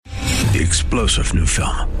The explosive new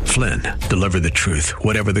film, Flynn, deliver the truth,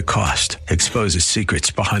 whatever the cost. Exposes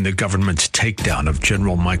secrets behind the government's takedown of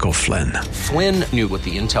General Michael Flynn. Flynn knew what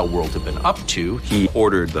the intel world had been up to. He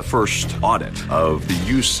ordered the first audit of the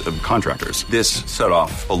use of contractors. This set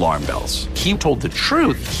off alarm bells. He told the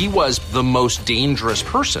truth. He was the most dangerous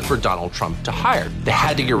person for Donald Trump to hire. They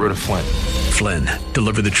had to get rid of Flynn. Flynn,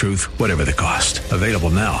 deliver the truth, whatever the cost. Available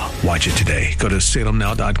now. Watch it today. Go to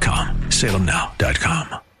salemnow.com.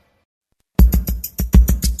 salemnow.com.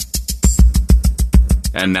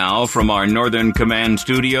 And now, from our Northern Command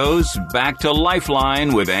studios, back to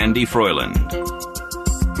Lifeline with Andy Froyland.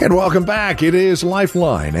 And welcome back. It is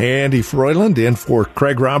Lifeline. Andy Froyland in for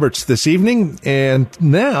Craig Roberts this evening. And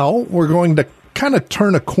now we're going to kind of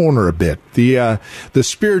turn a corner a bit. The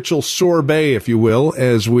spiritual sorbet, if you will,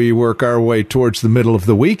 as we work our way towards the middle of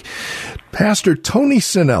the week. Pastor Tony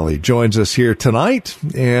Sinelli joins us here tonight,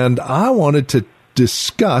 and I wanted to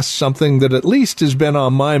discuss something that at least has been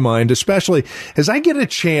on my mind, especially as I get a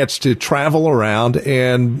chance to travel around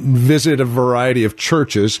and visit a variety of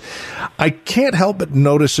churches. I can't help but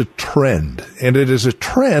notice a trend, and it is a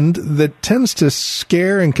trend that tends to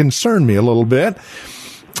scare and concern me a little bit.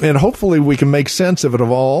 And hopefully we can make sense of it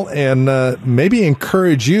all and maybe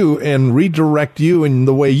encourage you and redirect you in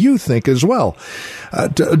the way you think as well.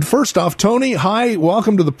 First off, Tony, hi,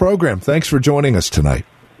 welcome to the program. Thanks for joining us tonight.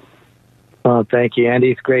 Thank you, Andy.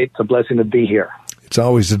 It's great. It's a blessing to be here. It's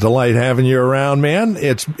always a delight having you around, man.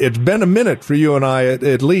 It's been a minute for you and I,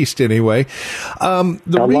 at least, anyway. Long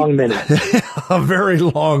minute. A very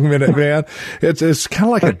long minute, man. It's kind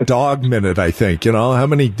of like a dog minute, I think. You know, how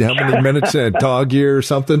many minutes in a dog year or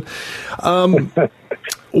something?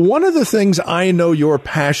 One of the things I know you're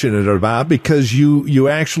passionate about, because you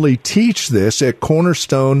actually teach this at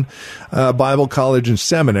Cornerstone Bible College and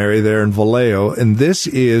Seminary there in Vallejo, and this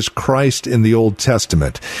is Christ in the Old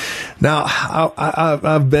Testament. Now,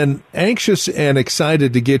 I've been anxious and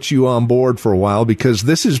excited to get you on board for a while, because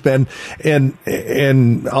this has been, and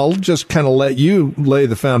I'll just kind of let you lay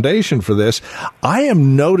the foundation for this. I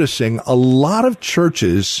am noticing a lot of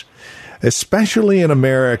churches, especially in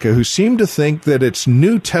America, who seem to think that it's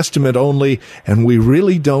New Testament only and we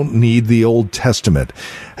really don't need the Old Testament.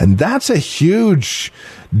 And that's a huge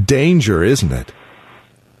danger, isn't it?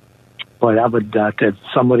 Boy, that would, if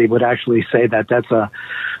somebody would actually say that, that's a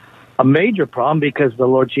major problem, because the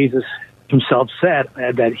Lord Jesus himself said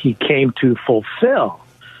that he came to fulfill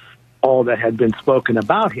all that had been spoken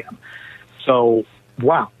about him. So,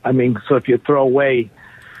 wow. I mean, so if you throw away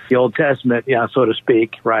the Old Testament, so to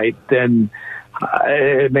speak, right, then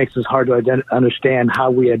it makes us hard to understand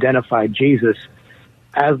how we identify Jesus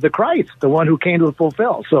as the Christ, the one who came to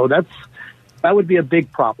fulfill. So that would be a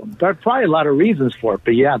big problem. There are probably a lot of reasons for it,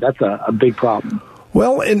 but yeah, that's a big problem.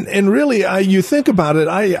 Well, and really, you think about it,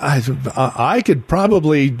 I could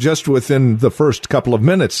probably, just within the first couple of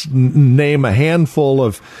minutes, name a handful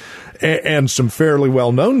of, and some fairly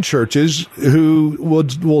well-known churches who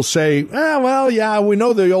will say, we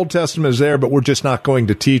know the Old Testament is there, but we're just not going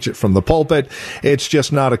to teach it from the pulpit. It's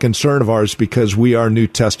just not a concern of ours because we are New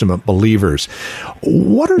Testament believers.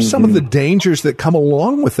 What are some of the dangers that come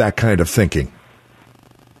along with that kind of thinking?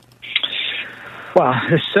 Well,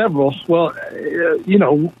 there's several. Well,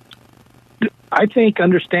 I think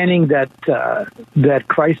understanding that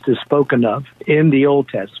Christ is spoken of in the Old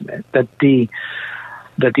Testament, that the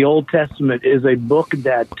Old Testament is a book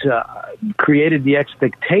that created the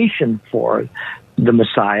expectation for the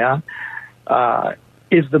Messiah,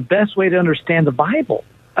 is the best way to understand the Bible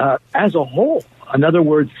as a whole. In other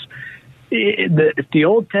words, if the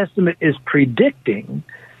Old Testament is predicting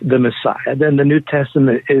the Messiah, then the New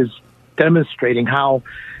Testament is demonstrating how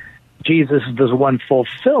Jesus is the one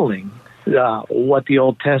fulfilling what the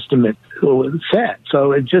Old Testament said.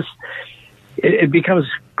 So it becomes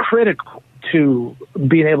critical to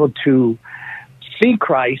being able to see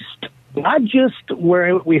Christ, not just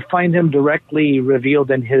where we find him directly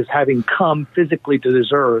revealed in his having come physically to this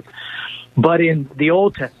earth, but in the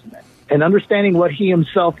Old Testament, and understanding what he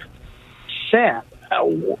himself said.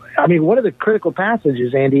 I mean, one of the critical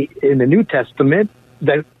passages, Andy, in the New Testament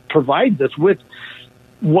that provides us with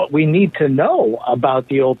what we need to know about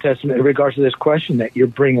the Old Testament in regards to this question that you're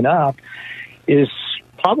bringing up is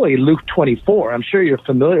probably Luke 24. I'm sure you're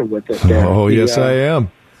familiar with it. Yes, I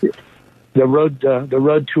am. The road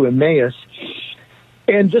to Emmaus.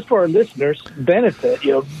 And just for our listeners' benefit,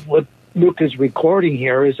 what Luke is recording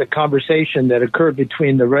here is a conversation that occurred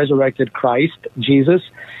between the resurrected Christ, Jesus,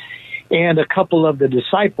 and a couple of the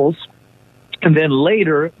disciples, and then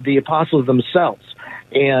later the apostles themselves.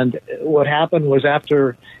 And what happened was,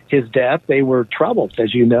 after his death, they were troubled.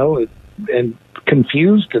 As you know, and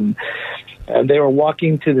confused, and they were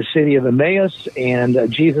walking to the city of Emmaus,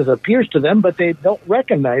 and Jesus appears to them, but they don't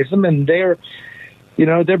recognize him, and they're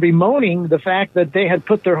bemoaning the fact that they had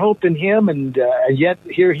put their hope in him, and yet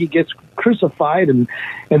here he gets crucified, and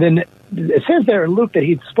then it says there in Luke that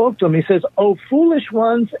he spoke to them. He says, "O foolish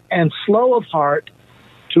ones and slow of heart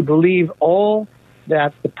to believe all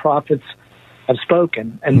that the prophets have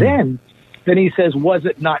spoken." And then he says, "Was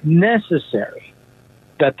it not necessary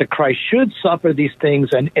that the Christ should suffer these things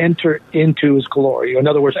and enter into his glory?" In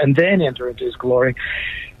other words, and then enter into his glory.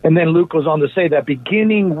 And then Luke goes on to say that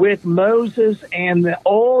beginning with Moses and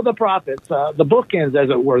all the prophets, the bookends, as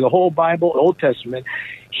it were, the whole Bible, Old Testament,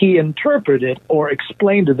 he interpreted or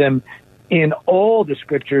explained to them in all the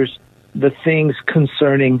scriptures the things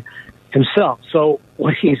concerning himself. So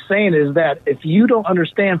what he's saying is that if you don't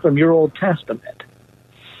understand from your Old Testament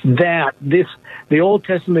that the Old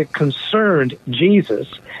Testament concerned Jesus,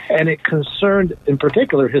 and it concerned in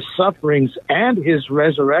particular his sufferings and his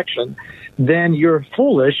resurrection, then you're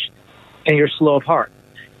foolish and you're slow of heart.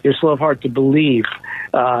 You're slow of heart to believe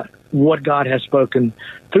what God has spoken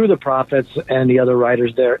through the prophets and the other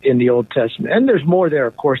writers there in the Old Testament. And there's more there,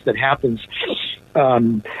 of course, that happens.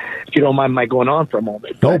 If you don't mind my going on for a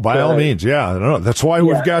moment. No, by all means, yeah. No, that's why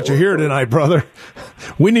we've got you here tonight, brother.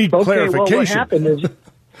 We need clarification. Well,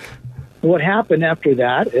 what happened after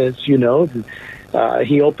that is,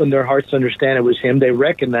 he opened their hearts to understand it was him. They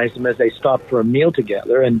recognized him as they stopped for a meal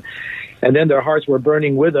together, and then their hearts were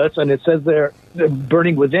burning with us. And it says they're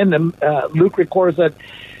burning within them. Luke records that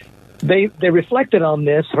they reflected on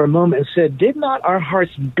this for a moment and said, "Did not our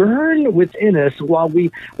hearts burn within us while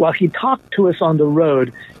he talked to us on the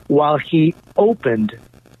road, while he opened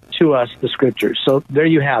to us the scriptures?" So there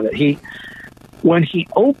you have it. When he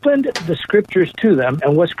opened the scriptures to them,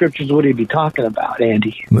 and what scriptures would he be talking about,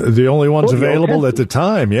 Andy? The only ones available at the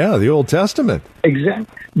time, yeah, the Old Testament. Exactly,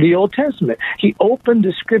 the Old Testament. He opened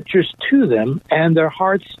the scriptures to them, and their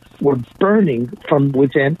hearts were burning from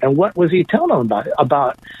within. And what was he telling them about it?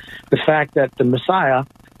 About the fact that the Messiah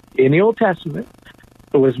in the Old Testament,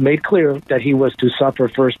 it was made clear that he was to suffer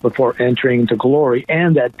first before entering into glory,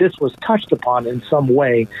 and that this was touched upon in some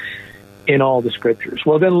way in all the scriptures.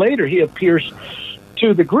 Well, then later he appears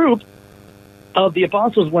to the group of the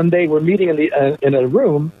apostles when they were meeting in a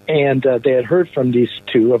room, and they had heard from these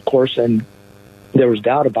two, of course, and there was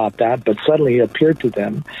doubt about that, but suddenly he appeared to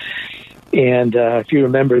them. And if you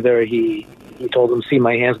remember there, he told them, "See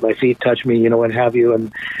my hands, my feet, touch me, what have you,"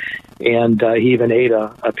 and he even ate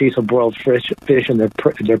a piece of boiled fish in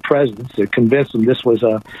their presence to convince them this was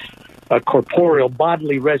a corporeal,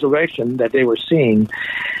 bodily resurrection that they were seeing.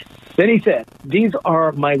 Then he said, "These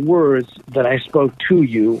are my words that I spoke to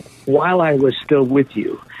you while I was still with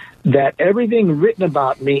you, that everything written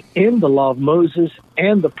about me in the law of Moses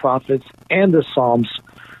and the prophets and the Psalms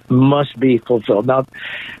must be fulfilled." Now,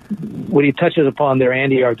 what he touches upon there,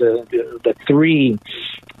 Andy, are the three,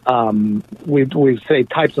 we say,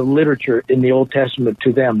 types of literature in the Old Testament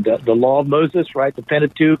to them. The law of Moses, right, the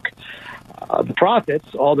Pentateuch, the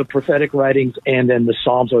prophets, all the prophetic writings, and then the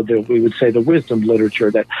Psalms, or we would say the wisdom literature,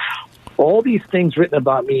 that all these things written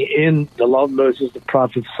about me in the law of Moses, the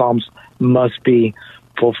prophets, Psalms must be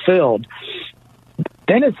fulfilled.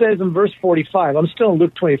 Then it says in verse 45, I'm still in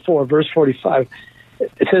Luke 24, verse 45,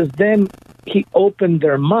 it says, "Then he opened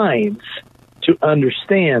their minds to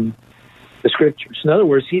understand the scriptures." In other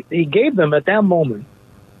words, he gave them at that moment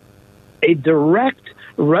a direct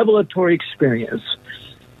revelatory experience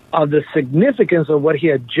of the significance of what he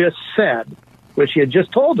had just said, which he had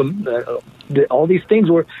just told them, that all these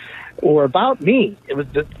things were about me. It was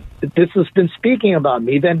this has been speaking about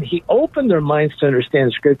me. Then he opened their minds to understand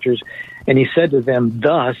the scriptures, and he said to them,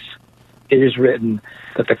 "Thus it is written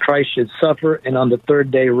that the Christ should suffer and on the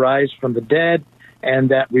third day rise from the dead, and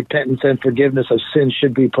that repentance and forgiveness of sins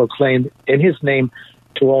should be proclaimed in his name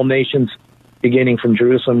to all nations, beginning from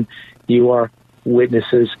Jerusalem. You are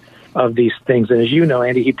witnesses of these things." And as you know,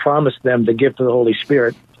 Andy, he promised them the gift of the Holy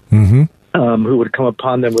Spirit, who would come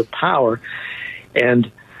upon them with power. And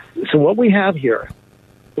so what we have here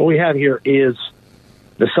is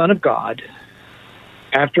the Son of God,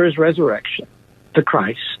 after his resurrection, the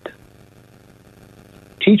Christ,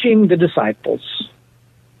 teaching the disciples,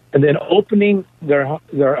 and then opening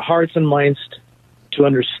their hearts and minds to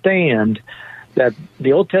understand that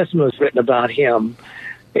the Old Testament was written about him,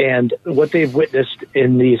 and what they've witnessed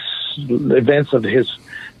in these events of his,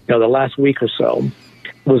 the last week or so,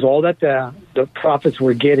 was all that the prophets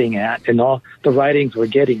were getting at and all the writings were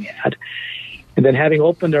getting at. And then having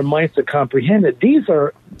opened their minds to comprehend it, these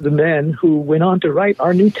are the men who went on to write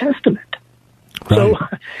our New Testament. So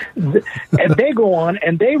and they go on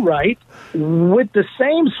and they write with the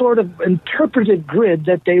same sort of interpretive grid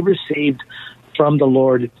that they received from the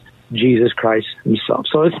Lord Jesus Christ himself.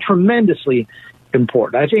 So it's tremendously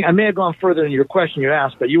important. I think I may have gone further in your question you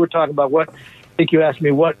asked, but you were talking about I think you asked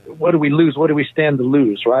me, what do we lose? What do we stand to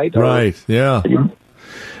lose, right? Right, yeah.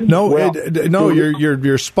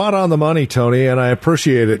 You're spot on the money, Tony, and I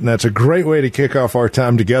appreciate it. And that's a great way to kick off our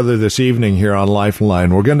time together this evening here on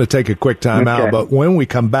Lifeline. We're going to take a quick time out, but when we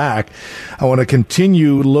come back, I want to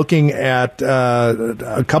continue looking at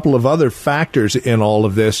a couple of other factors in all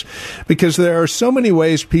of this, because there are so many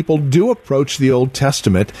ways people do approach the Old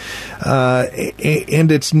Testament,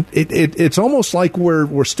 and it's almost like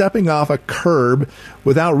we're stepping off a curb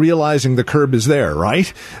without realizing the curb is there,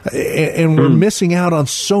 right? And we're missing out on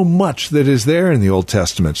so much that is there in the Old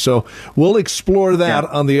Testament. So we'll explore that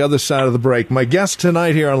on the other side of the break. My guest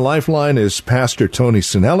tonight here on Lifeline is Pastor Tony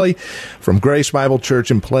Sinelli from Grace Bible Church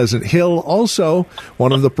in Pleasant Hill, also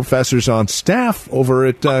one of the professors on staff over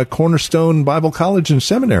at Cornerstone Bible College and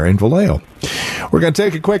Seminary in Vallejo. We're going to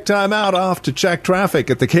take a quick time out off to check traffic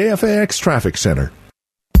at the KFAX Traffic Center.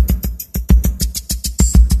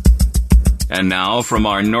 And now, from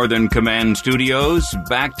our Northern Command studios,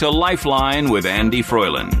 back to Lifeline with Andy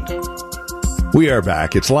Froyland. We are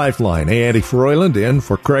back. It's Lifeline. Hey, Andy Froyland in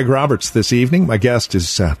for Craig Roberts this evening. My guest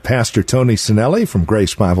is Pastor Tony Sinelli from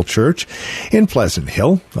Grace Bible Church in Pleasant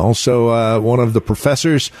Hill. Also, one of the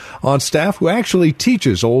professors on staff who actually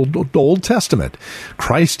teaches Old Testament,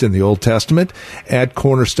 Christ in the Old Testament at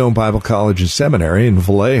Cornerstone Bible College and Seminary in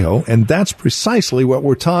Vallejo. And that's precisely what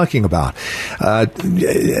we're talking about.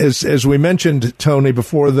 As we mentioned, Tony,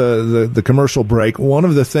 before the commercial break, one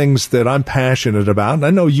of the things that I'm passionate about, and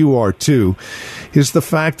I know you are too, is the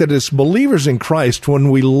fact that as believers in Christ,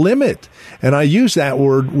 when we limit, and I use that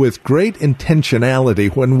word with great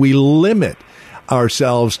intentionality, when we limit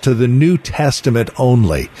ourselves to the New Testament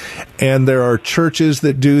only. And there are churches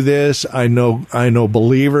that do this. I know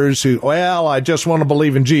believers who, I just want to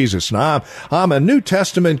believe in Jesus, and I'm a New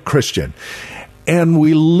Testament Christian. And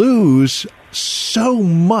we lose so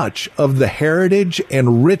much of the heritage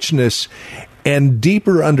and richness and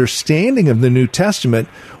deeper understanding of the New Testament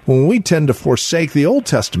when we tend to forsake the Old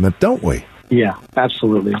Testament, don't we? Yeah,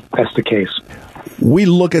 absolutely. That's the case. We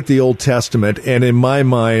look at the Old Testament, and in my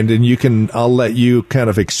mind, and I'll let you kind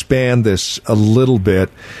of expand this a little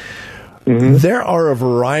bit, there are a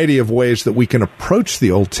variety of ways that we can approach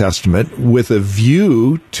the Old Testament with a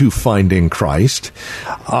view to finding Christ.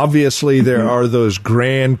 Obviously, there are those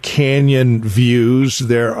Grand Canyon views.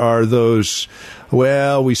 There are those,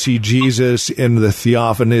 we see Jesus in the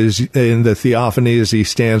theophany as he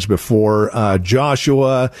stands before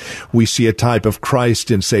Joshua. We see a type of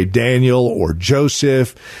Christ in, say, Daniel or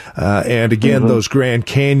Joseph. And again, those Grand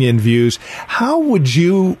Canyon views. How would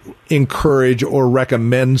you encourage or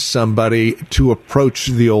recommend somebody to approach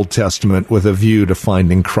the Old Testament with a view to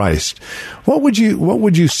finding Christ? What would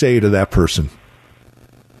you say to that person?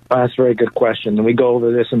 That's a very good question. And we go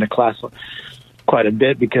over this in the class quite a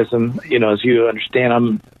bit because, as you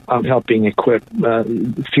understand, I'm helping equip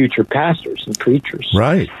future pastors and preachers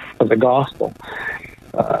of the gospel.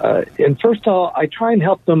 And first of all, I try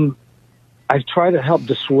to help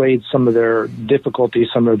dissuade some of their difficulties,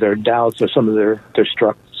 some of their doubts, or some of their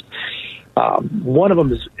struggles. One of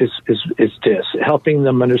them is this, helping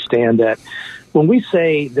them understand that when we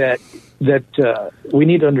say that we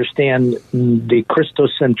need to understand the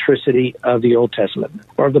Christocentricity of the Old Testament,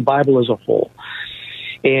 or of the Bible as a whole.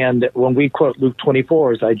 And when we quote Luke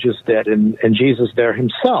 24, as I just did, and Jesus there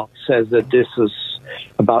himself says that this is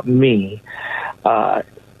about me,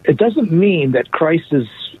 it doesn't mean that Christ is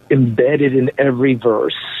embedded in every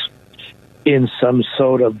verse in some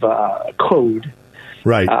sort of code.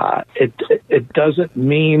 Right. It doesn't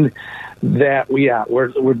mean that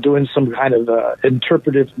we're doing some kind of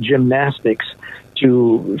interpretive gymnastics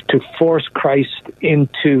to force Christ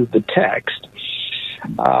into the text.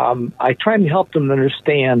 I try and help them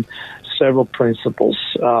understand several principles.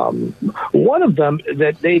 One of them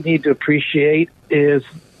that they need to appreciate is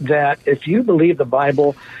that if you believe the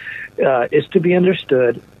Bible is to be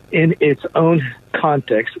understood in its own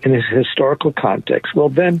context, in its historical context, well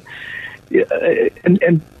then,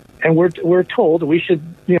 and we're told we should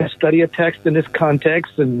study a text in this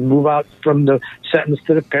context and move out from the sentence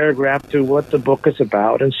to the paragraph to what the book is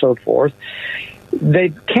about and so forth. They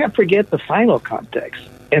can't forget the final context,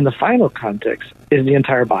 and the final context is the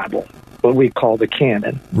entire Bible, what we call the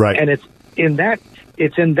canon. Right. And it's in that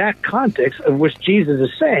context of which Jesus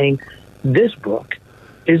is saying, this book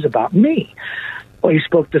is about me. Well, he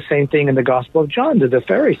spoke the same thing in the Gospel of John to the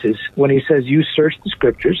Pharisees when he says, you search the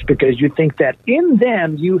Scriptures because you think that in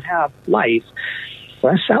them you have life.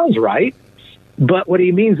 Well, that sounds right. But what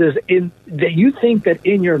he means is that you think that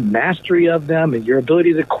in your mastery of them and your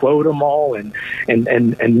ability to quote them all and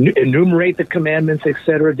enumerate the commandments,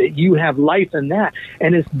 etc., that you have life in that.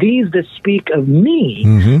 And it's these that speak of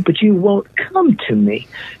me, but you won't come to me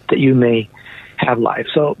that you may have life.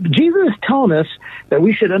 So Jesus is telling us that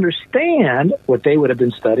we should understand what they would have been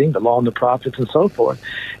studying, the law and the prophets and so forth,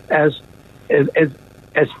 as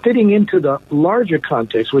fitting into the larger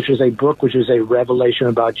context, which is a book, which is a revelation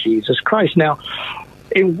about Jesus Christ. Now,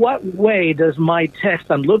 in what way does my text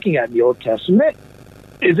I'm looking at in the Old Testament,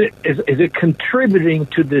 is it contributing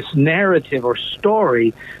to this narrative or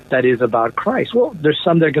story that is about Christ? Well, there's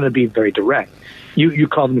some that are going to be very direct. You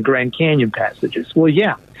call them Grand Canyon passages. Well,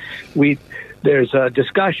 yeah, there's a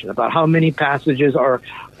discussion about how many passages are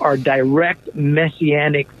direct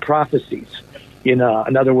messianic prophecies. In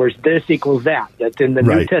other words, this equals that. That's in the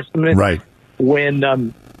New Testament. Right. When,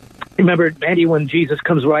 remember, Andy, when Jesus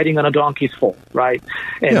comes riding on a donkey's foal, right?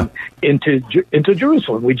 And into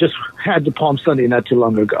Jerusalem. We just had the Palm Sunday not too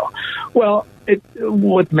long ago. Well,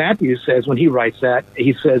 what Matthew says when he writes that,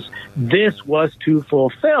 he says, this was to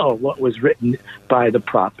fulfill what was written by the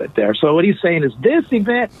prophet there. So what he's saying is this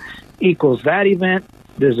event equals that event.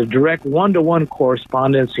 There's a direct one-to-one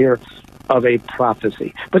correspondence here of a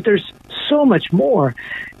prophecy. But there's so much more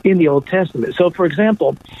in the Old Testament. So, for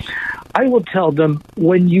example, I will tell them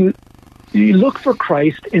when you look for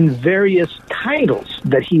Christ in various titles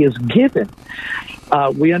that he is given,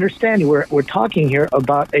 we understand we're talking here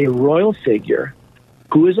about a royal figure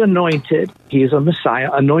who is anointed. He is a Messiah,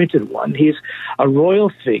 anointed one. He's a royal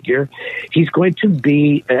figure. He's going to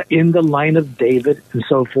be in the line of David and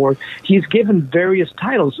so forth. He's given various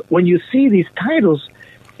titles. When you see these titles,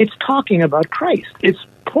 it's talking about Christ. It's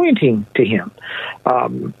pointing to him.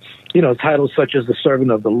 Titles such as the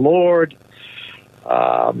servant of the Lord,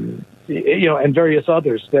 and various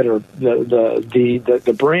others that are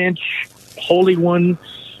the branch, Holy One,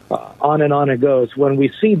 on and on it goes. When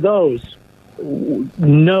we see those,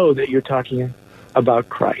 know that you're talking about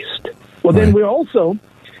Christ. Well, then we're also,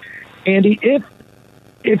 Andy,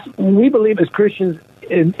 if we believe as Christians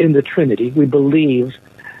in the Trinity, we believe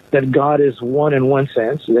that God is one in one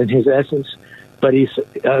sense, in his essence, but he's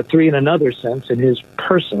three in another sense, in his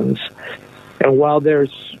persons. And while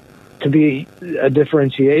there's to be a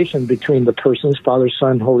differentiation between the persons, Father,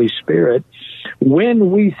 Son, Holy Spirit,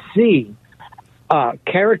 when we see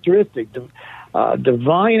characteristic,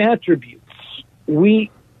 divine attributes,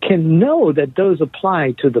 we can know that those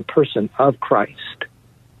apply to the person of Christ.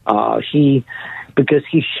 Because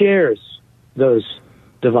he shares those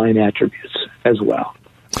divine attributes as well.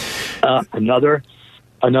 Another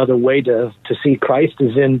way to see Christ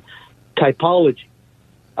is in typology.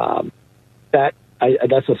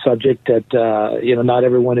 That's a subject that not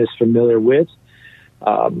everyone is familiar with.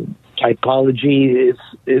 Typology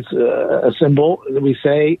is a symbol that we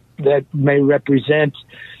say that may represent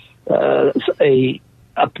it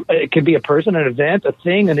could be a person, an event, a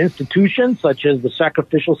thing, an institution, such as the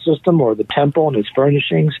sacrificial system or the temple and its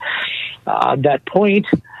furnishings, that point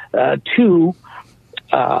to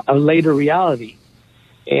a later reality.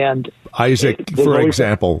 And Isaac, for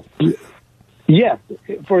example. Yes,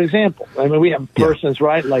 for example. I mean, we have persons,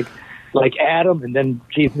 right, like Adam, and then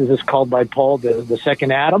Jesus is called by Paul the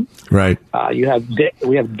second Adam. Right. We have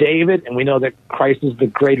David, and we know that Christ is the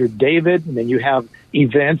greater David. And then you have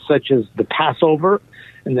events such as the Passover,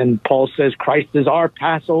 and then Paul says Christ is our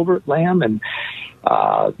Passover lamb, and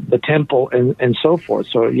the temple, and so forth.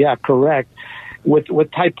 So, yeah, correct. With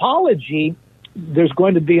typology, there's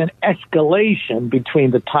going to be an escalation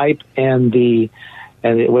between the type and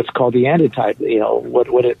what's called the antitype.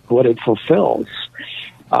 What it fulfills.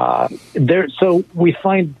 So we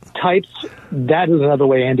find types. That is another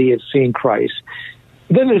way, Andy, of seeing Christ.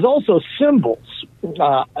 Then there's also symbols.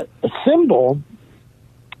 A symbol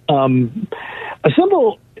in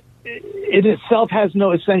itself has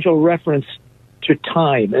no essential reference to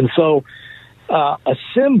time, and so a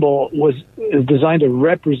symbol is designed to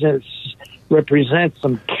represent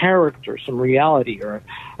some character, some reality, or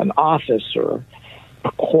an office, or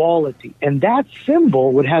a quality. And that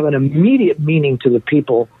symbol would have an immediate meaning to the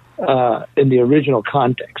people in the original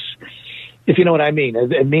context, if you know what I mean.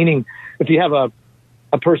 Meaning, if you have a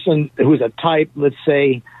person who's a type, let's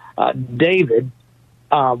say David,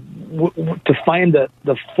 to find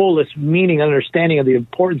the fullest meaning, understanding of the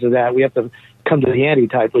importance of that, we have to come to the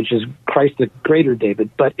antitype, which is Christ the greater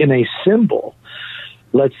David. But in a symbol,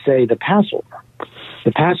 let's say the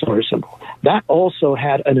Passover symbol, that also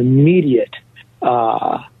had an immediate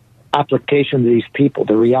application to these people,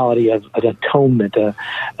 the reality of an atonement,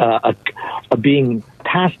 a being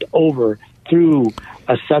passed over through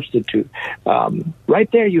a substitute. Right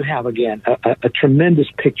there you have, again, a tremendous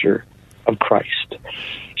picture of Christ.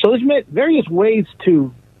 So there's various ways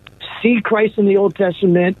to see Christ in the Old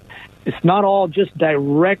Testament. It's not all just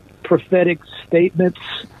direct prophetic statements.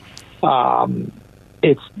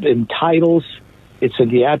 It's in titles. It's in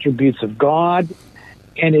the attributes of God.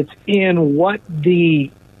 And it's in what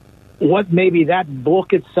maybe that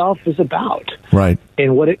book itself is about. Right.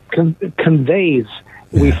 And what it conveys.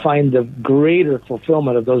 Yeah. We find the greater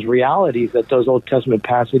fulfillment of those realities that those Old Testament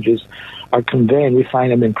passages are conveying. We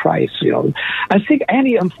find them in Christ. I think,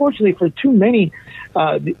 Andy, unfortunately, for too many,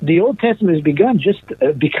 the Old Testament has become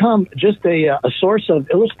just a source of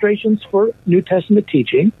illustrations for New Testament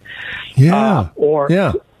teaching. Yeah. Or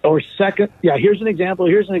second, here's an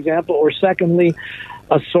example. Or secondly,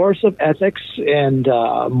 a source of ethics and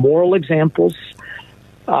moral examples.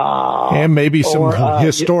 And maybe some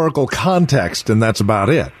historical context, and that's about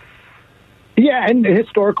it. Yeah, and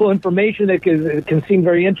historical information that can seem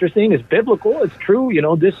very interesting is biblical. It's true.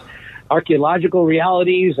 This archaeological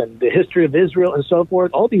realities and the history of Israel and so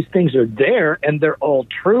forth, all these things are there, and they're all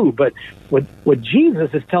true. But what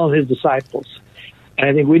Jesus is telling his disciples, and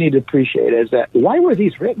I think we need to appreciate, is that why were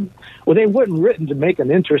these written? Well, they weren't written to make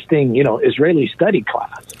an interesting, Israeli study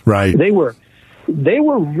class. Right. They were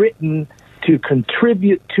written to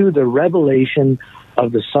contribute to the revelation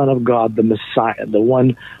of the Son of God, the Messiah, the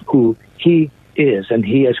one who he is, and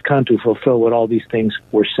he has come to fulfill what all these things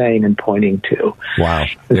were saying and pointing to. Wow.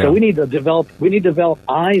 And so we need to develop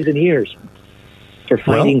eyes and ears for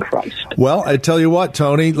finding Christ. Well, I tell you what,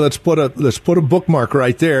 Tony, let's put a bookmark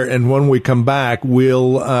right there, and when we come back,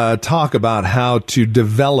 we'll talk about how to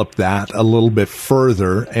develop that a little bit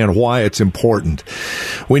further and why it's important.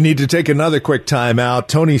 We need to take another quick time out.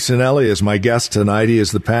 Tony Sinelli is my guest tonight. He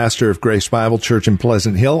is the pastor of Grace Bible Church in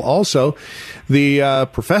Pleasant Hill, also the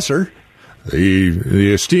professor,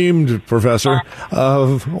 the esteemed professor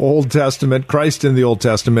of Old Testament, Christ in the Old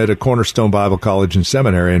Testament at Cornerstone Bible College and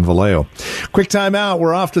Seminary in Vallejo. Quick time out.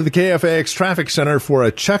 We're off to the KFAX Traffic Center for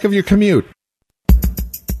a check of your commute.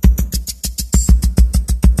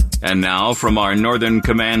 And now from our Northern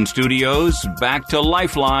Command studios, back to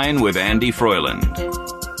Lifeline with Andy Froyland.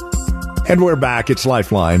 And we're back. It's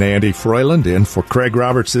Lifeline. Andy Froyland in for Craig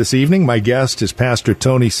Roberts this evening. My guest is Pastor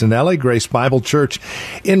Tony Sinelli, Grace Bible Church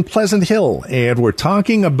in Pleasant Hill. And we're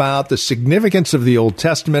talking about the significance of the Old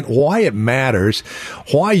Testament, why it matters,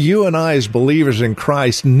 why you and I as believers in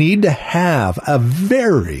Christ need to have a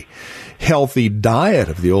very healthy diet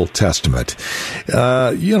of the Old Testament.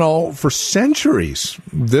 For centuries,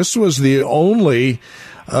 this was the only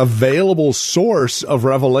available source of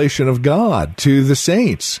revelation of God to the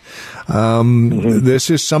saints. This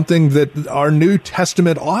is something that our New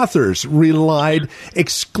Testament authors relied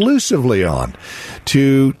exclusively on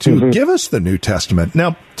to give us the New Testament.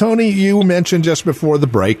 Now, Tony, you mentioned just before the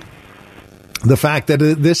break the fact that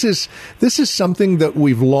this is something that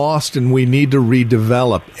we've lost and we need to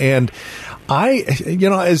redevelop. And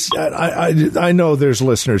I know there's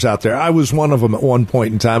listeners out there. I was one of them at one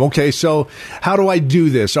point in time. Okay, so how do I do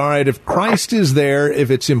this? All right, if Christ is there,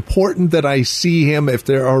 if it's important that I see him, if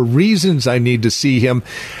there are reasons I need to see him,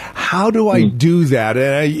 how do I do that?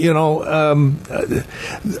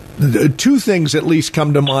 And two things at least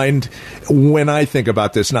come to mind when I think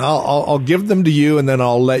about this. Now, I'll give them to you, and then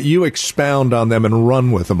I'll let you expound on them and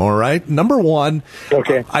run with them. All right. Number one,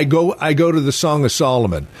 okay. I go to the Song of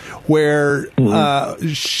Solomon, where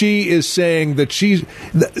she is saying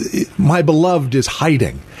that my beloved is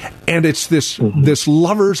hiding, and it's this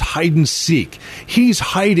lover's hide and seek. He's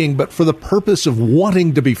hiding, but for the purpose of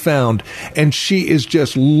wanting to be found, and she is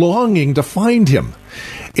just longing to find him.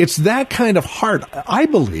 It's that kind of heart, I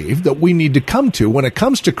believe, that we need to come to when it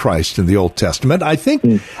comes to Christ in the Old Testament. I think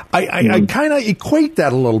I kind of equate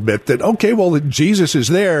that a little bit, that, okay, well, Jesus is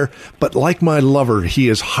there, but like my lover, he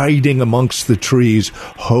is hiding amongst the trees,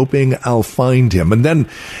 hoping I'll find him. And then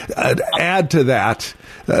add to that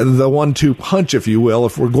the 1-2 punch, if you will.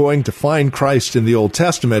 If we're going to find Christ in the Old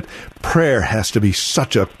Testament, prayer has to be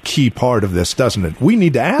such a key part of this, doesn't it? We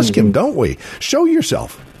need to ask him, don't we? Show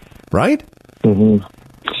yourself, right?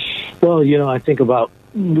 Well, I think about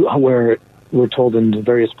where we're told in the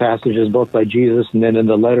various passages, both by Jesus and then in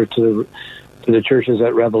the letter to the churches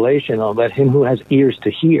at Revelation, let him who has ears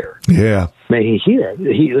to hear, may he hear.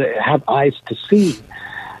 He have eyes to see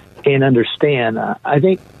and understand. I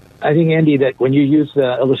think, Andy, that when you use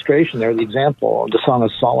the illustration there, the example of the Song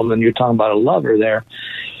of Solomon, you're talking about a lover there,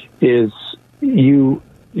 is you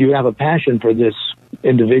have a passion for this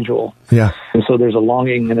individual. Yeah. And so there's a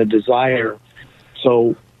longing and a desire.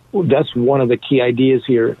 So that's one of the key ideas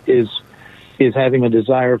here is having a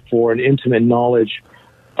desire for an intimate knowledge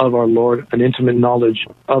of our Lord, an intimate knowledge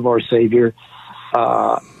of our Savior,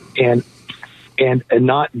 and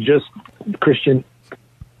not just Christian,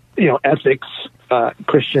 ethics,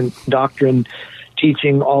 Christian doctrine,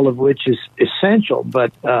 teaching, all of which is essential,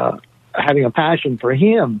 but having a passion for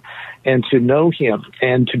Him and to know Him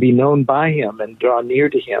and to be known by Him and draw near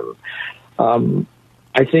to Him.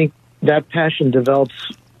 I think that passion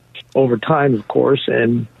develops over time, of course,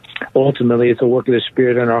 and ultimately it's a work of the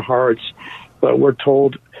Spirit in our hearts. But we're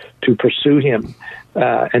told to pursue Him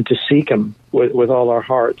and to seek Him with all our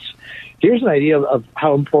hearts. Here's an idea of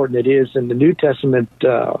how important it is. In the New Testament,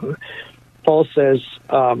 Paul says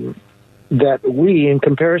that we, in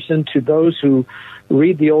comparison to those who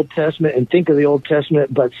read the Old Testament and think of the Old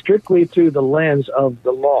Testament, but strictly through the lens of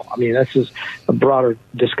the law. I mean, that's just a broader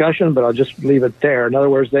discussion, but I'll just leave it there. In other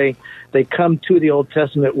words, they come to the Old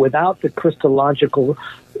Testament without the Christological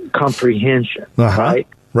comprehension. Right?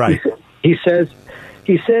 Right. He says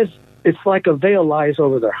it's like a veil lies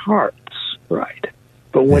over their hearts, right?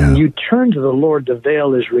 But when you turn to the Lord, the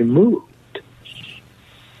veil is removed.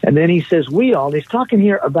 And then he says, he's talking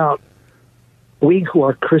here about we who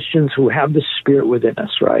are Christians who have the Spirit within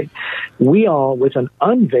us, right? We all, with an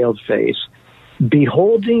unveiled face,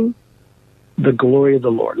 beholding the glory of the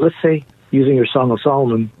Lord. Let's say, using your Song of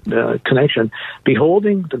Solomon connection,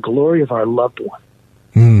 beholding the glory of our loved one,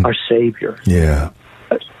 our Savior. Yeah.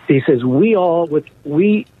 He says, we all, with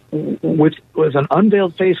an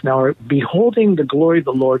unveiled face now, are beholding the glory of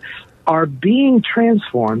the Lord, are being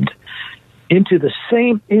transformed into the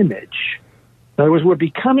same image. In other words, we're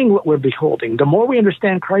becoming what we're beholding. The more we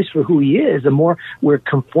understand Christ for who He is, the more we're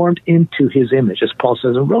conformed into His image, as Paul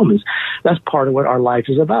says in Romans. That's part of what our life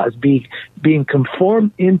is about, is being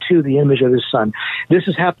conformed into the image of His Son. This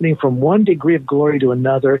is happening from one degree of glory to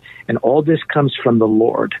another, and all this comes from the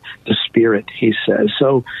Lord, the Spirit, he says.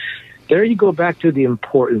 So there you go back to the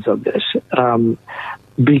importance of this,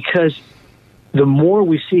 because the more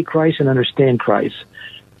we see Christ and understand Christ,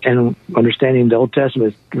 and understanding the Old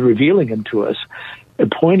Testament, revealing Him to us,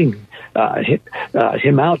 pointing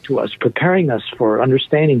Him out to us, preparing us for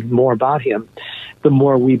understanding more about Him, the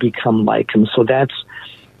more we become like Him. So that's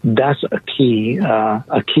a key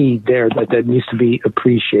there that needs to be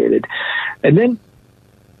appreciated. And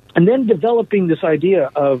then developing this idea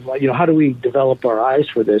of how do we develop our eyes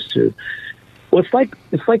for this too. Well, it's like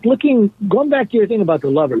going back to your thing about the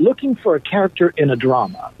lover, looking for a character in a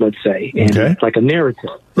drama, let's say, and it's like a narrative,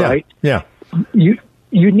 right? Yeah. You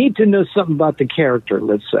need to know something about the character,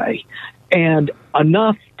 let's say, and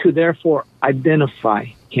enough to therefore identify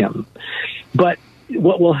him. But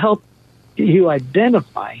what will help you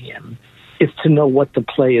identify him is to know what the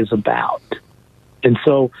play is about. And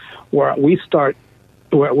so where we start,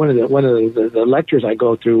 one of the lectures I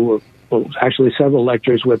go through, actually several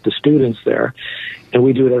lectures with the students there, and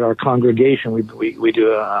we do it at our congregation. We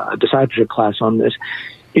do a discipleship class on this,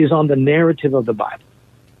 is on the narrative of the Bible.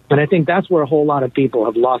 And I think that's where a whole lot of people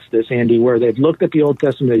have lost this, Andy, where they've looked at the Old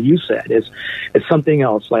Testament, as you said, it's something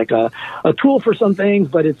else, like a tool for some things,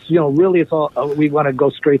 but it's, really it's all, we want to go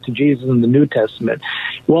straight to Jesus in the New Testament.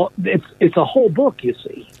 Well, it's a whole book, you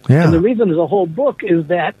see. Yeah. And the reason it's a whole book is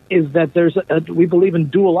that there's we believe in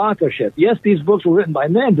dual authorship. Yes, these books were written by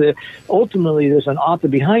men, but ultimately there's an author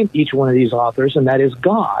behind each one of these authors, and that is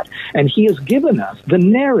God. And He has given us the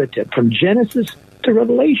narrative from Genesis to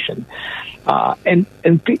Revelation.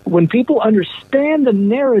 When people understand the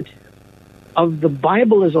narrative of the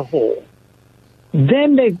Bible as a whole,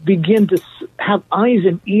 then they begin to have eyes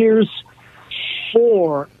and ears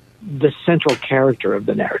for the central character of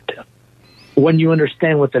the narrative. When you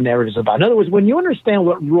understand what the narrative is about. In other words, when you understand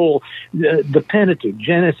what role the Pentateuch,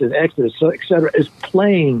 Genesis, Exodus, etc., is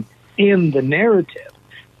playing in the narrative,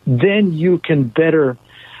 then you can better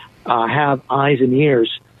have eyes and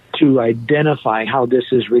ears to identify how this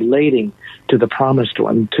is relating to the promised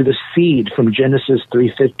one, to the seed from Genesis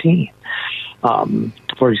 3:15,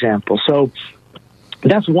 for example. So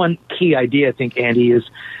that's one key idea, I think, Andy, is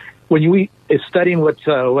when we is studying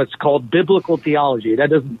what's called biblical theology. That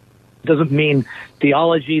doesn't mean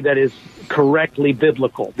theology that is correctly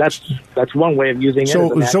biblical. That's one way of using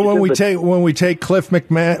it. So when we take Cliff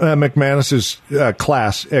McManus's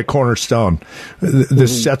class at Cornerstone,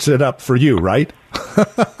 this sets it up for you, right?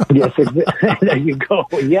 Yes, there you go.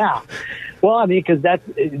 Yeah. Well, I mean, because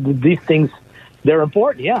these things, they're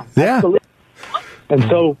important. Yeah. Yeah. Absolutely. And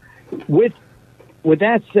so with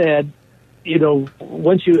that said,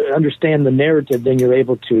 once you understand the narrative, then you're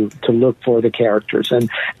able to look for the characters. And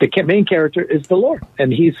the main character is the Lord.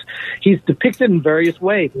 And he's depicted in various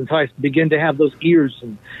ways. And so I begin to have those ears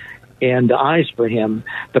and eyes for him,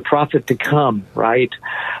 the prophet to come, right?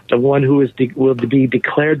 The one who will be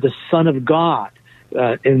declared the Son of God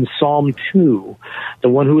in Psalm 2, the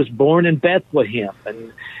one who was born in Bethlehem,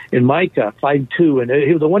 and in Micah 5:2,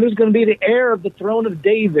 and the one who's going to be the heir of the throne of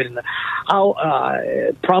David, and how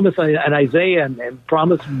promised in Isaiah and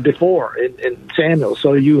promised before in Samuel.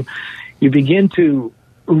 So you begin to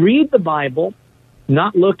read the Bible,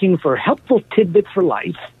 not looking for helpful tidbits for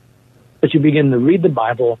life, but you begin to read the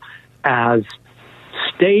Bible as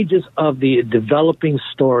stages of the developing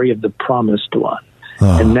story of the promised one.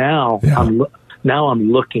 And now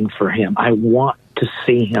I'm looking for him. I want to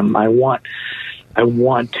see him. I want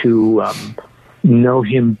to know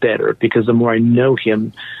him better, because the more I know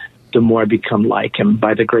him, the more I become like him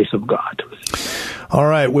by the grace of God. All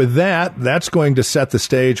right, with that's going to set the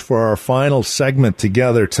stage for our final segment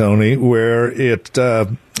together, Tony, where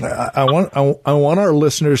I want our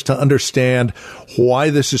listeners to understand why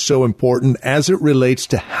this is so important as it relates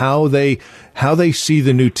to how they see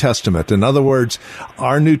the New Testament. In other words,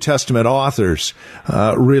 our New Testament authors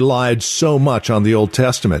relied so much on the Old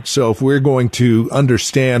Testament. So if we're going to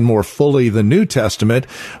understand more fully the New Testament,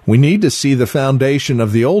 we need to see the foundation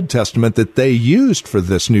of the Old Testament that they used for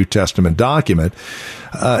this New Testament document.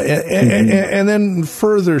 And then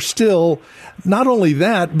further still, not only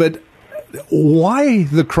that, but why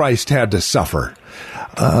the Christ had to suffer.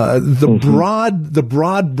 The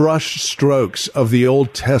broad brush strokes of the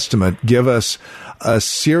Old Testament give us a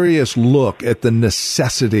serious look at the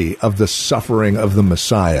necessity of the suffering of the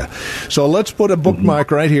Messiah. So let's put a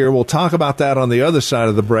bookmark right here. We'll talk about that on the other side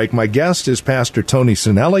of the break. My guest is Pastor Tony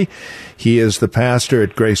Sinelli. He is the pastor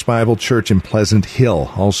at Grace Bible Church in Pleasant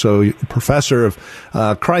Hill, also professor of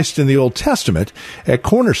Christ in the Old Testament at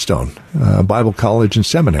Cornerstone Bible College and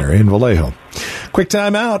Seminary in Vallejo. Quick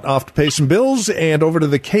time out, off to pay some bills, and over to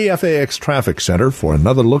the KFAX Traffic Center for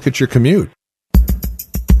another look at your commute.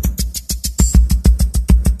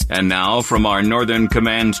 And now, from our Northern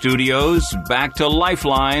Command studios, back to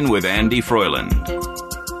Lifeline with Andy Froyland.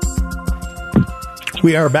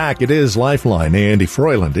 We are back. It is Lifeline. Andy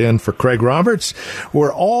Froyland in for Craig Roberts.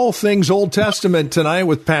 We're all things Old Testament tonight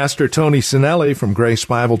with Pastor Tony Sinelli from Grace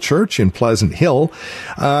Bible Church in Pleasant Hill.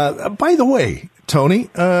 By the way, Tony,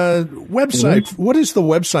 website. What is the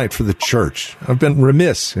website for the church? I've been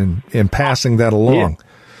remiss in passing that along. Yeah.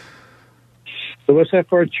 The website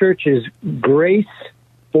for our church is Grace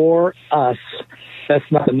for Us. That's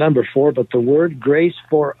not the number 4, but the word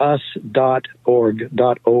graceforus.org.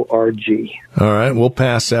 All right, we'll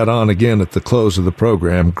pass that on again at the close of the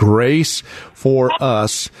program.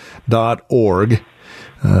 Graceforus.org.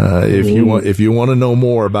 If you want to know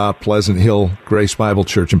more about Pleasant Hill, Grace Bible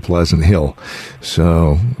Church in Pleasant Hill.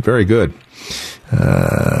 So, very good.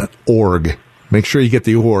 Org. Make sure you get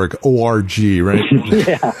the org, O-R-G, right?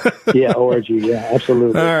 yeah, O-R-G, yeah,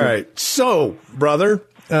 absolutely. All right. So, brother,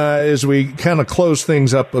 as we kind of close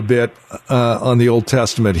things up a bit on the Old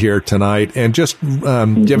Testament here tonight, and just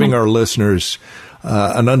giving our listeners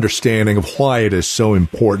an understanding of why it is so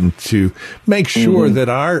important to make sure that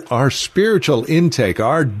our spiritual intake,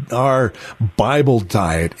 our Bible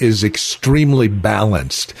diet is extremely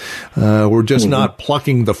balanced. We're just not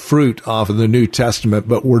plucking the fruit off of the New Testament,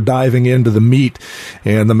 but we're diving into the meat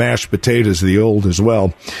and the mashed potatoes of the Old as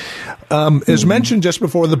well. As mentioned just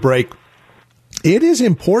before the break, it is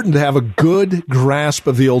important to have a good grasp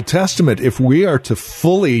of the Old Testament if we are to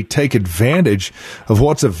fully take advantage of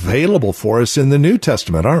what's available for us in the New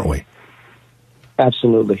Testament, aren't we?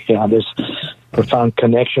 Absolutely. Yeah, there's a profound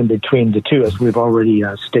connection between the two, as we've already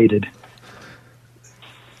stated.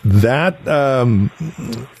 That,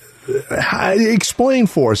 explain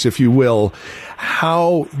for us, if you will,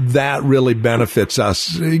 how that really benefits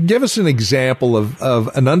us. Give us an example of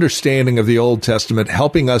an understanding of the Old Testament,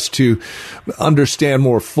 helping us to understand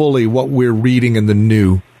more fully what we're reading in the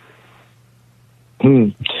New.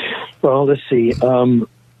 Well, let's see. The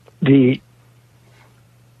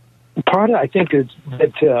part I think is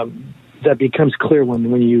that becomes clear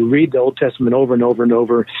when you read the Old Testament over and over and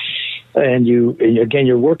over, and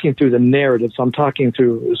you're working through the narrative. So I'm talking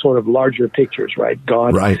through sort of larger pictures, right?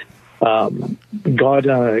 God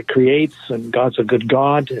creates, and God's a good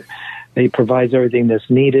God. He provides everything that's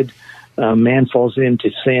needed. Man falls into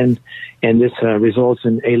sin, and this results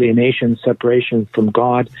in alienation, separation from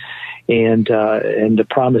God, and the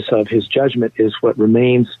promise of His judgment is what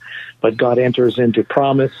remains. But God enters into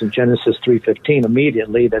promise in Genesis 3:15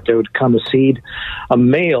 immediately that there would come a seed, a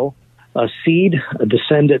male, a seed, a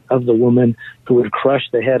descendant of the woman who would crush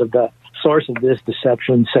the head of the source of this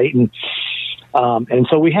deception, Satan. And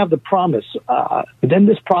so we have the promise. Then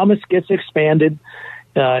this promise gets expanded.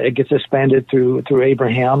 It gets expanded through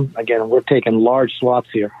Abraham. Again, we're taking large swaths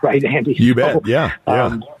here, right, Andy? You bet. Yeah.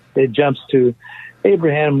 It jumps to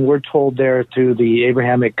Abraham. We're told there through the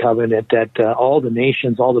Abrahamic covenant that all the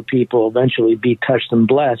nations, all the people eventually be touched and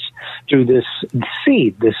blessed through this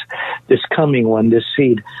seed, this coming one, this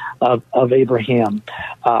seed of Abraham.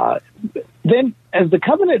 Then as the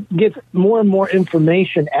covenant gets more and more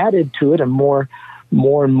information added to it and more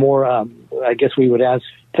and more, I guess we would ask,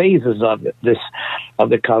 phases of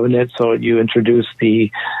the covenant. So you introduce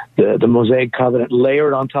the Mosaic covenant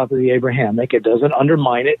layered on top of the Abrahamic. It doesn't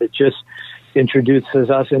undermine it. It just introduces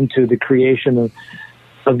us into the creation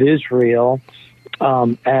of Israel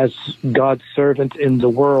as God's servant in the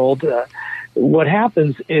world. What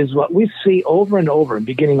happens is what we see over and over,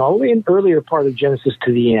 beginning all the way in the earlier part of Genesis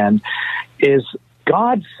to the end, is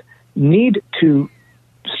God's need to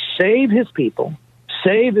save his people,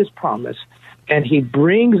 save his promise, and he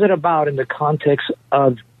brings it about in the context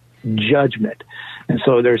of judgment. And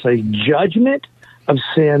so there's a judgment of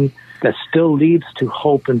sin that still leads to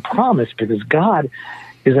hope and promise, because God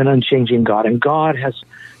is an unchanging God, and God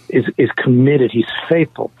is committed. He's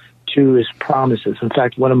faithful to his promises. In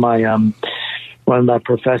fact, one of my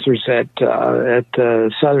professors at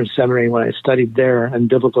Southern Seminary, when I studied there in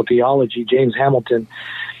biblical theology, James Hamilton,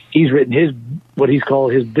 he's written what he's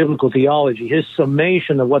called his biblical theology, his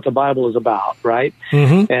summation of what the Bible is about, right?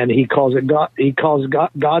 Mm-hmm. And he calls it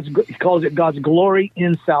God's glory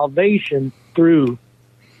in salvation through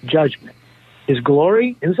judgment. His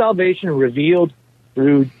glory in salvation revealed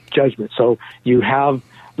through judgment. So you have,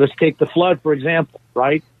 let's take the flood for example,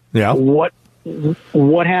 right? Yeah. What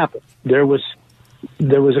happened? There was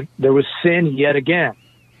sin yet again.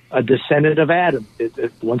 A descendant of Adam.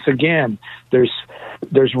 Once again,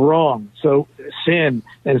 there's wrong. So sin.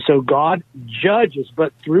 And so God judges,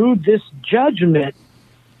 but through this judgment,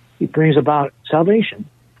 he brings about salvation.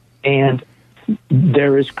 And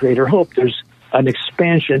there is greater hope. There's an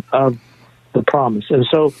expansion of the promise. And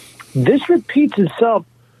so this repeats itself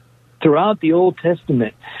throughout the Old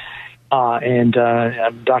Testament. And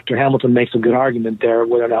Dr. Hamilton makes a good argument there,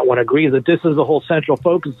 whether or not one agrees that this is the whole central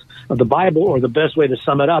focus of the Bible, or the best way to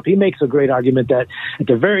sum it up. He makes a great argument that at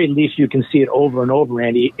the very least you can see it over and over,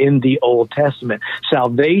 Andy, in the Old Testament.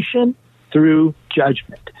 Salvation through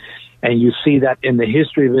judgment. And you see that in the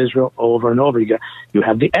history of Israel over and over. You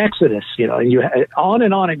have the Exodus, and on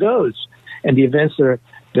and on it goes. And the events that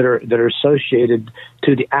are associated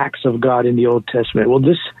to the acts of God in the Old Testament. Well,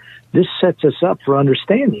 this sets us up for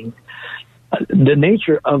understanding the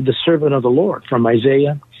nature of the servant of the Lord from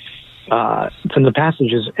Isaiah, from the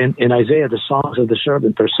passages in Isaiah, the songs of the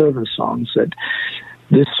servant, their servant songs, that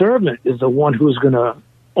the servant is the one who's going to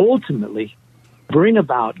ultimately bring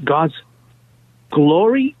about God's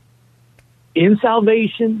glory in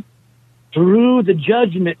salvation through the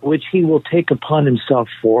judgment which he will take upon himself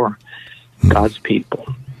for God's people.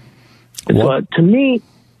 And so to me,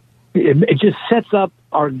 it just sets up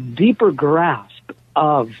our deeper grasp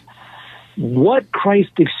of what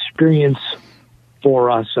Christ experienced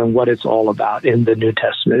for us and what it's all about in the New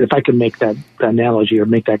Testament. If I could make that analogy or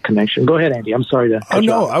make that connection. Go ahead, Andy. I'm sorry to... Oh,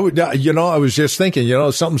 no, I would, I was just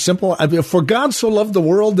thinking, something simple. I mean, for God so loved the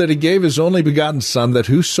world that he gave his only begotten Son, that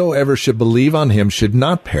whosoever should believe on him should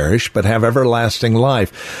not perish, but have everlasting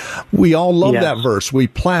life. We all love that verse. We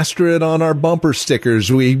plaster it on our bumper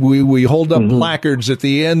stickers. We hold up placards at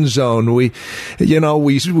the end zone. We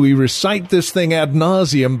recite this thing ad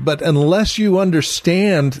nauseum, but unless you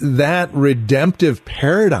understand that redemptive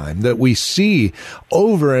paradigm that we see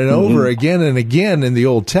over and over again and again in the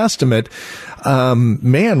Old Testament,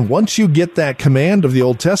 once you get that command of the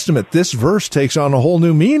Old Testament, this verse takes on a whole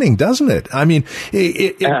new meaning, doesn't it? I mean,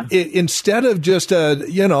 it instead of just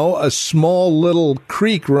a small little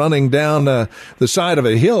creek running down the side of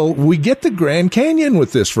a hill, we get the Grand Canyon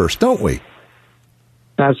with this verse, don't we?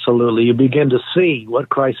 Absolutely. You begin to see what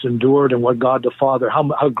Christ endured and what God the Father,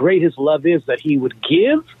 how great his love is, that he would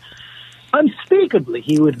give unspeakably.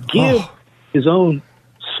 He would give his own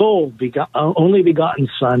soul, only begotten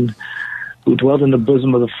Son, who dwelt in the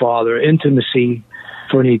bosom of the Father, intimacy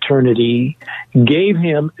for an eternity, gave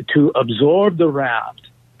him to absorb the wrath.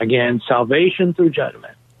 Again, salvation through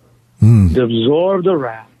judgment. To absorb the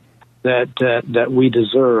wrath that we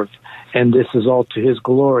deserve. And this is all to his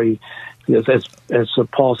glory. As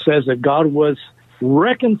Paul says, that God was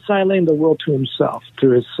reconciling the world to himself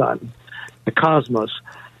through his Son, the cosmos,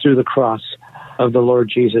 through the cross of the Lord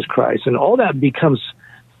Jesus Christ. And all that becomes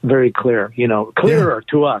very clear, clearer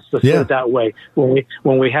to us, let's put it that way, when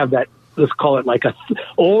we have that, let's call it like a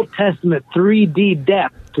Old Testament 3D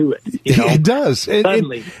depth to it. It does.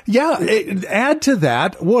 Suddenly. Add to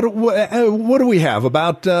that, what do we have?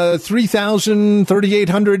 About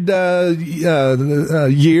 3,800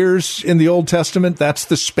 years in the Old Testament. That's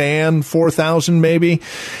the span, 4,000 maybe.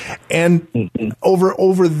 And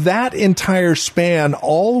over that entire span,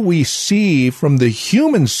 all we see from the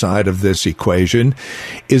human side of this equation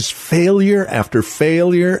is failure after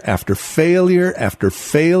failure after failure after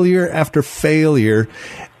failure after failure,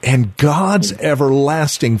 and God's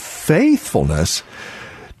everlasting faithfulness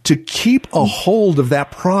to keep a hold of that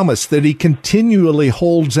promise that he continually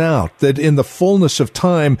holds out, that in the fullness of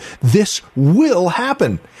time, this will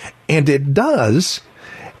happen. And it does.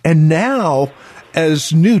 And now,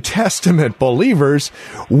 as New Testament believers,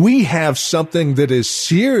 we have something that is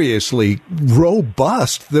seriously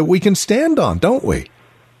robust that we can stand on, don't we?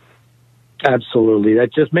 Absolutely.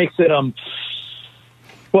 That just makes it,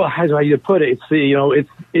 well, how do I put it? It's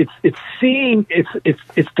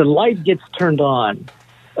the light gets turned on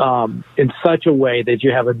in such a way that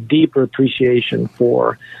you have a deeper appreciation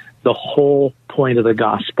for the whole point of the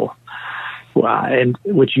gospel, and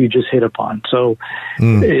which you just hit upon. So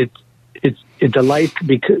the light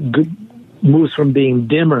moves from being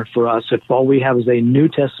dimmer for us if all we have is a New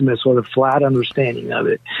Testament sort of flat understanding of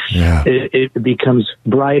it. Yeah. It becomes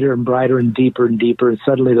brighter and brighter and deeper, and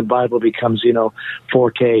suddenly the Bible becomes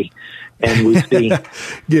 4K, and we see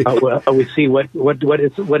we see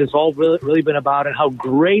what it's all really been about, and how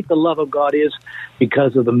great the love of God is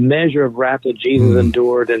because of the measure of wrath that Jesus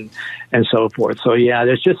endured, and so forth. So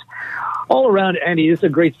there's just all around, Andy, this is a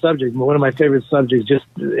great subject, one of my favorite subjects. Just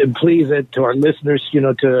please, to our listeners,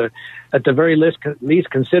 to at the very least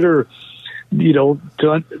consider,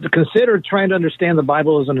 consider trying to understand the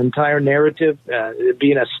Bible as an entire narrative,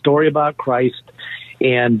 being a story about Christ,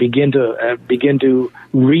 and begin to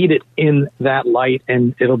read it in that light,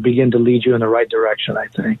 and it'll begin to lead you in the right direction, I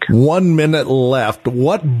think. 1 minute left.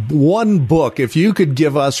 What one book, if you could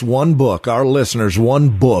give us one book, our listeners, one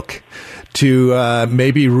book to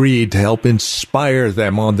maybe read to help inspire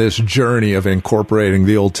them on this journey of incorporating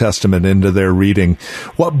the Old Testament into their reading,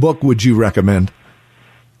 what book would you recommend?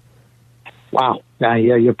 Wow.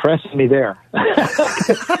 You're pressing me there.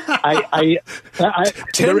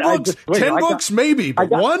 10 books, maybe, but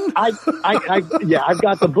one? I've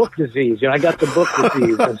got the book disease. I got the book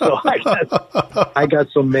disease, and so I got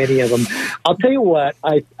so many of them. I'll tell you what,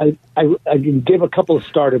 I can give a couple of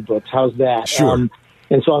starter books. How's that? Sure.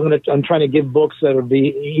 And so I'm trying to give books that will be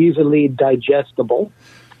easily digestible.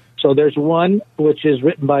 So there's one which is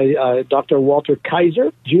written by Dr. Walter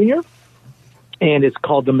Kaiser, Jr., and it's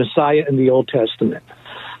called The Messiah in the Old Testament.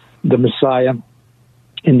 The Messiah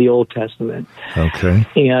in the Old Testament. Okay.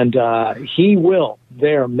 And he will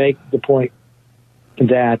there make the point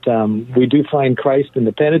that we do find Christ in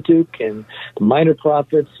the Pentateuch and the minor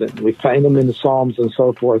prophets, and we find them in the Psalms and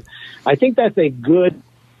so forth. I think that's a good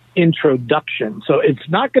introduction. So it's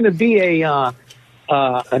not going to be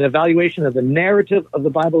an evaluation of the narrative of the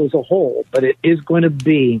Bible as a whole, but it is going to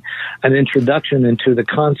be an introduction into the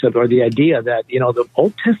concept or the idea that, the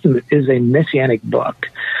Old Testament is a messianic book.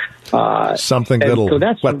 Something that'll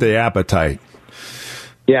whet the appetite.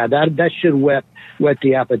 Yeah, that should whet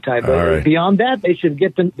the appetite. But beyond that, they should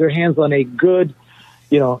get their hands on a good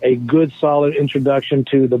solid introduction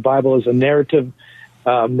to the Bible as a narrative.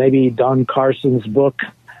 Maybe Don Carson's book.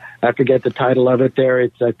 I forget the title of it there.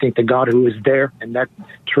 It's, I think, The God Who Is There, and that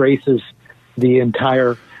traces the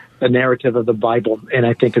entire narrative of the Bible, and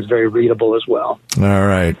I think it's very readable as well. All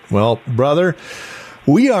right. Well, brother,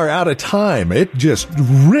 we are out of time. It just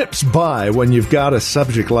rips by when you've got a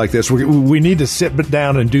subject like this. We need to sit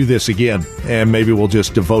down and do this again, and maybe we'll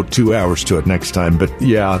just devote 2 hours to it next time. But,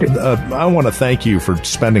 I want to thank you for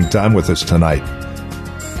spending time with us tonight.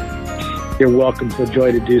 You're welcome. It's a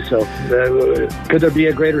joy to do so. Could there be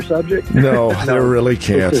a greater subject? No, there really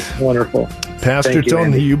can't. It's wonderful. Pastor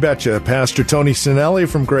Tony, you betcha. Pastor Tony Sinelli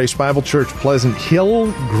from Grace Bible Church, Pleasant Hill.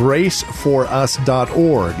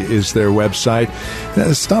 GraceForUs.org is their website.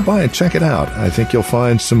 Stop by and check it out. I think you'll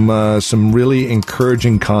find some really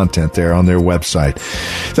encouraging content there on their website.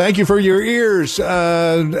 Thank you for your ears,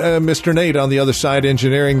 Mr. Nate on the other side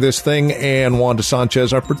engineering this thing, and Wanda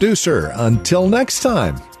Sanchez, our producer. Until next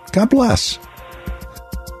time. God bless.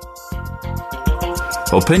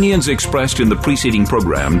 Opinions expressed in the preceding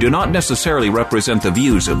program do not necessarily represent the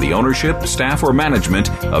views of the ownership, staff, or management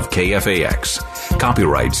of KFAX.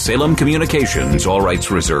 Copyright Salem Communications, all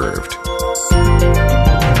rights reserved.